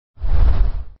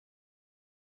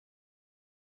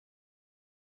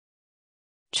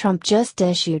Trump just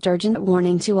issued urgent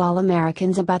warning to all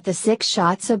Americans about the 6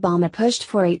 shots Obama pushed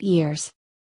for 8 years.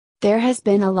 There has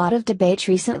been a lot of debate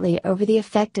recently over the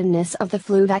effectiveness of the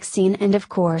flu vaccine and, of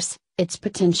course, its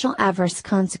potential adverse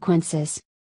consequences.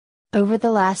 Over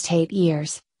the last 8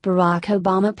 years, Barack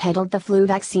Obama peddled the flu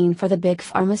vaccine for the big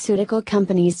pharmaceutical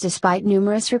companies despite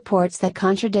numerous reports that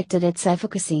contradicted its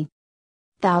efficacy.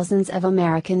 Thousands of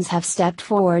Americans have stepped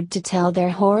forward to tell their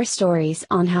horror stories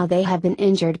on how they have been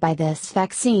injured by this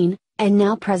vaccine, and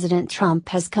now President Trump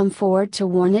has come forward to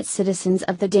warn its citizens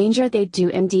of the danger they do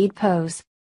indeed pose.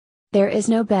 There is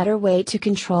no better way to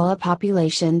control a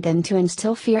population than to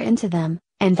instill fear into them,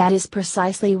 and that is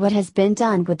precisely what has been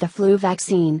done with the flu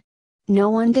vaccine. No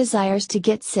one desires to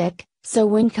get sick, so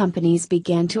when companies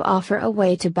began to offer a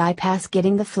way to bypass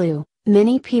getting the flu,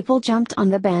 many people jumped on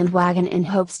the bandwagon in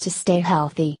hopes to stay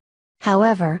healthy.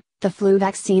 However, the flu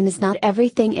vaccine is not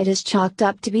everything it is chalked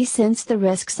up to be, since the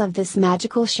risks of this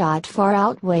magical shot far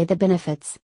outweigh the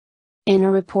benefits. In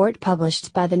a report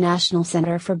published by the National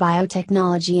Center for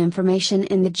Biotechnology Information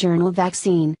in the journal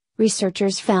Vaccine,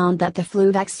 researchers found that the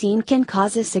flu vaccine can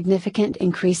cause a significant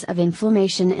increase of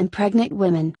inflammation in pregnant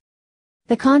women.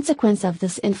 The consequence of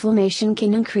this inflammation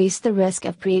can increase the risk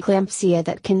of preeclampsia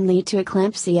that can lead to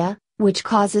eclampsia, which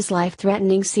causes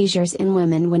life-threatening seizures in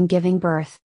women when giving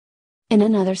birth. In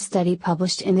another study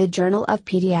published in the Journal of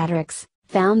Pediatrics,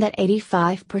 found that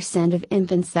 85% of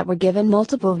infants that were given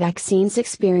multiple vaccines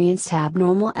experienced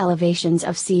abnormal elevations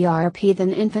of CRP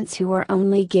than infants who were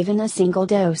only given a single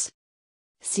dose.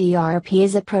 CRP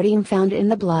is a protein found in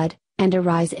the blood, and a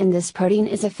rise in this protein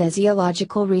is a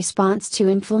physiological response to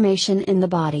inflammation in the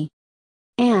body.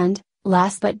 And,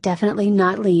 last but definitely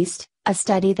not least, a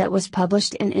study that was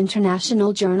published in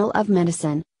International Journal of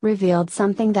Medicine, revealed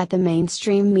something that the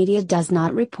mainstream media does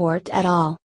not report at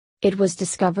all. It was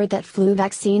discovered that flu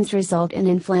vaccines result in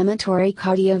inflammatory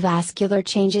cardiovascular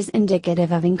changes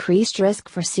indicative of increased risk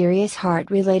for serious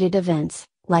heart-related events,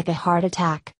 like a heart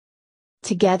attack.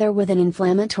 Together with an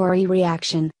inflammatory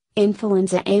reaction,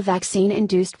 influenza A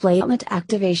vaccine-induced platelet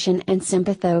activation and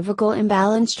sympathovagal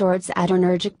imbalance towards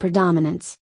adrenergic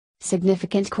predominance.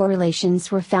 Significant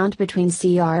correlations were found between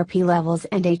CRP levels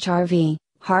and HRV,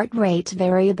 heart rate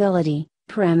variability,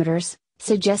 parameters,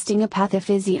 suggesting a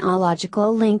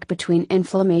pathophysiological link between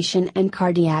inflammation and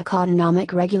cardiac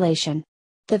autonomic regulation.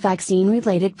 The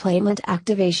vaccine-related platelet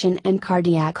activation and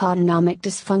cardiac autonomic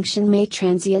dysfunction may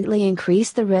transiently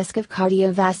increase the risk of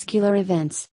cardiovascular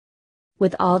events.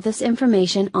 With all this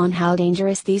information on how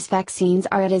dangerous these vaccines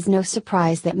are, it is no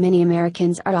surprise that many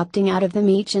Americans are opting out of them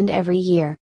each and every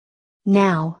year.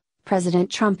 Now, President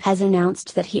Trump has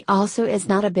announced that he also is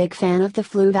not a big fan of the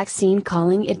flu vaccine,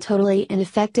 calling it totally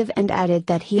ineffective, and added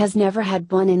that he has never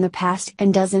had one in the past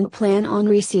and doesn't plan on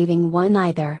receiving one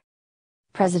either.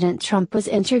 President Trump was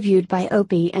interviewed by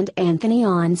Opie and Anthony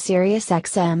on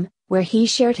SiriusXM, where he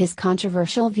shared his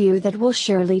controversial view that will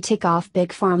surely tick off Big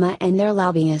Pharma and their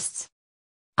lobbyists.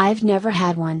 "I've never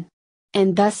had one.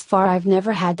 And thus far I've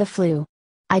never had the flu.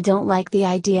 I don't like the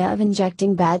idea of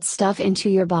injecting bad stuff into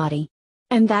your body.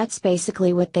 And that's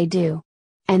basically what they do.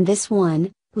 And this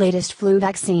one, latest flu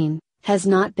vaccine, has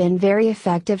not been very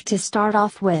effective to start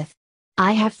off with.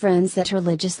 I have friends that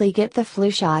religiously get the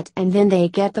flu shot and then they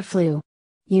get the flu.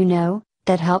 You know,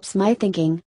 that helps my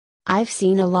thinking. I've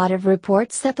seen a lot of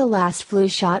reports that the last flu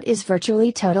shot is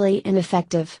virtually totally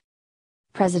ineffective."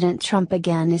 President Trump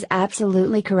again is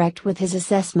absolutely correct with his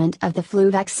assessment of the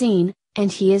flu vaccine, and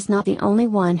he is not the only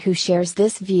one who shares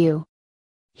this view.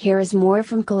 Here is more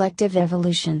from Collective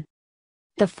Evolution.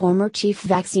 The former chief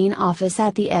vaccine office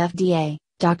at the FDA,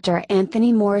 Dr.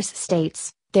 Anthony Morris,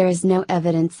 states, "There is no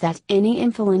evidence that any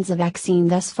influenza vaccine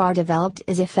thus far developed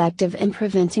is effective in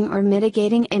preventing or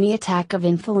mitigating any attack of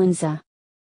influenza."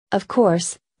 Of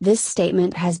course, this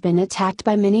statement has been attacked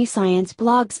by many science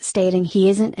blogs, stating he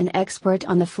isn't an expert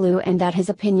on the flu and that his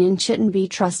opinion shouldn't be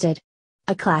trusted.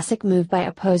 A classic move by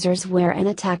opposers, where an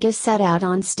attack is set out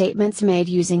on statements made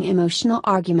using emotional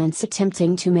arguments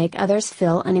attempting to make others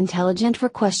feel unintelligent for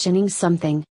questioning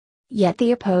something. Yet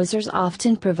the opposers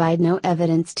often provide no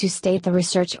evidence to state the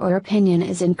research or opinion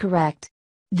is incorrect.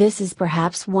 This is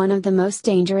perhaps one of the most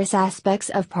dangerous aspects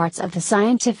of parts of the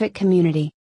scientific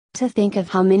community. To think of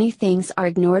how many things are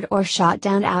ignored or shot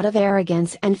down out of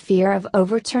arrogance and fear of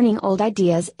overturning old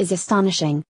ideas is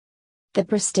astonishing. The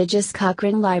prestigious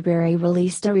Cochrane Library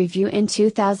released a review in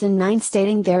 2009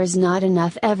 stating there is not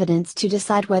enough evidence to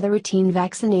decide whether routine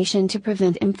vaccination to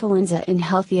prevent influenza in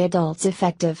healthy adults is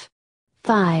effective.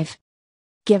 5.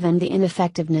 Given the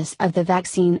ineffectiveness of the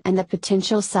vaccine and the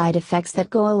potential side effects that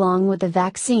go along with the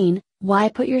vaccine, why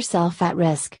put yourself at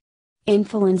risk?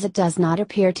 Influenza does not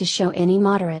appear to show any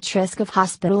moderate risk of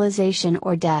hospitalization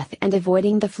or death, and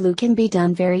avoiding the flu can be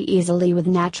done very easily with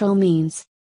natural means.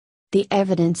 The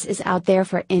evidence is out there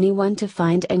for anyone to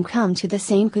find and come to the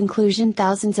same conclusion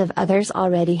thousands of others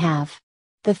already have.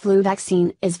 The flu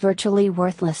vaccine is virtually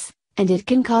worthless, and it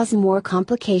can cause more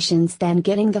complications than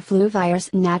getting the flu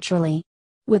virus naturally.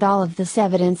 With all of this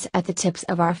evidence at the tips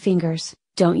of our fingers,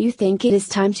 don't you think it is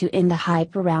time to end the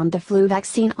hype around the flu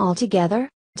vaccine altogether?